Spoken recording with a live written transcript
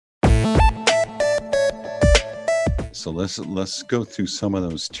So let's go through some of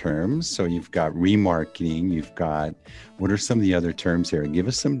those terms. So you've got remarketing, you've got, what are some of the other terms here? Give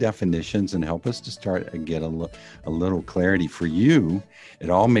us some definitions and help us to start and get a little clarity. For you, it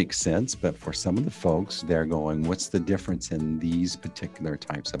all makes sense, but for some of the folks, they're going, what's the difference in these particular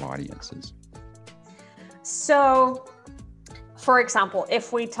types of audiences? So, for example,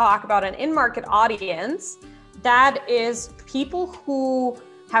 if we talk about an in-market audience, that is people who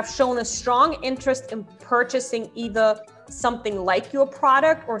have shown a strong interest in purchasing either something like your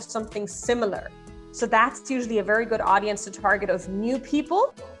product or something similar. So that's usually a very good audience to target of new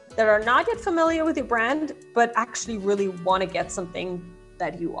people that are not yet familiar with your brand, but actually really want to get something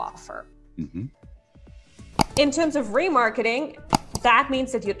that you offer. Mm-hmm. In terms of remarketing, that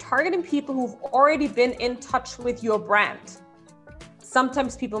means that you're targeting people who've already been in touch with your brand.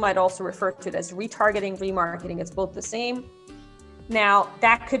 Sometimes people might also refer to it as retargeting, remarketing. It's both the same. Now,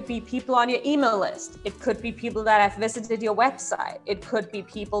 that could be people on your email list. It could be people that have visited your website. It could be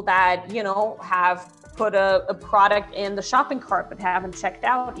people that, have put a product in the shopping cart but haven't checked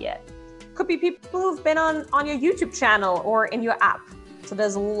out yet. It could be people who've been on your YouTube channel or in your app. So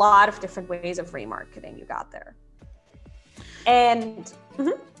there's a lot of different ways of remarketing you got there. And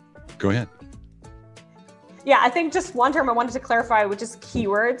Go ahead. Yeah, I think just one term I wanted to clarify, which is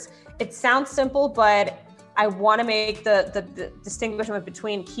keywords. It sounds simple, but I want to make the distinguishment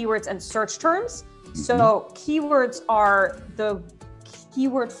between keywords and search terms. Mm-hmm. So keywords are the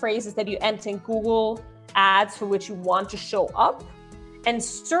keyword phrases that you enter in Google ads for which you want to show up. And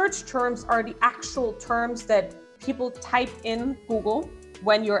search terms are the actual terms that people type in Google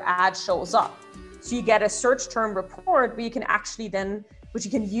when your ad shows up. So you get a search term report where you can actually then, which you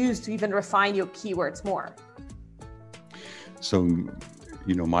can use to even refine your keywords more. So,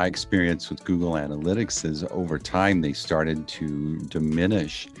 my experience with Google Analytics is over time, they started to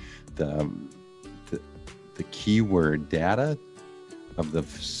diminish the keyword data of the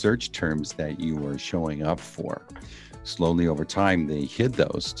search terms that you were showing up for. Slowly over time, they hid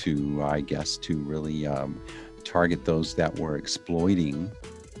those to really target those that were exploiting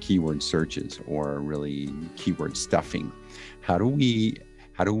keyword searches or really keyword stuffing. How do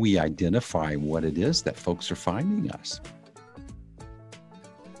we identify what it is that folks are finding us?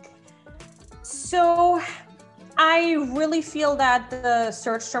 So I really feel that the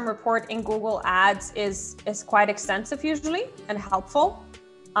search term report in Google Ads is quite extensive usually and helpful.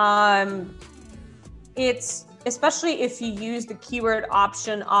 It's especially if you use the keyword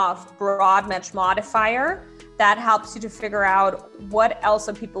option of broad match modifier, that helps you to figure out what else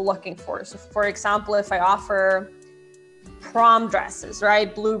are people looking for. So for example, if I offer prom dresses,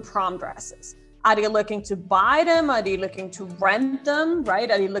 right? Blue prom dresses. Are they looking to buy them? Are they looking to rent them,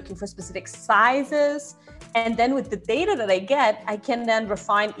 right? Are they looking for specific sizes? And then with the data that I get, I can then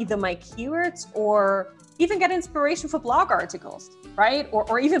refine either my keywords or even get inspiration for blog articles, right?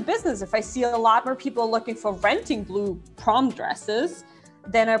 Or even business. If I see a lot more people looking for renting blue prom dresses,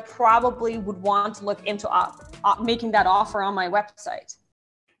 then I probably would want to look into making that offer on my website.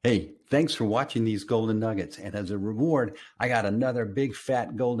 Hey, thanks for watching these Golden Nuggets. And as a reward, I got another big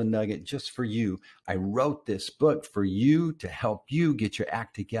fat Golden Nugget just for you. I wrote this book for you to help you get your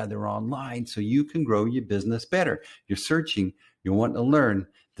act together online so you can grow your business better. You're searching, you want to learn.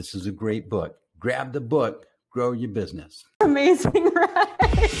 This is a great book. Grab the book, grow your business. Amazing,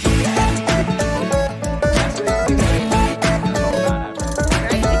 right?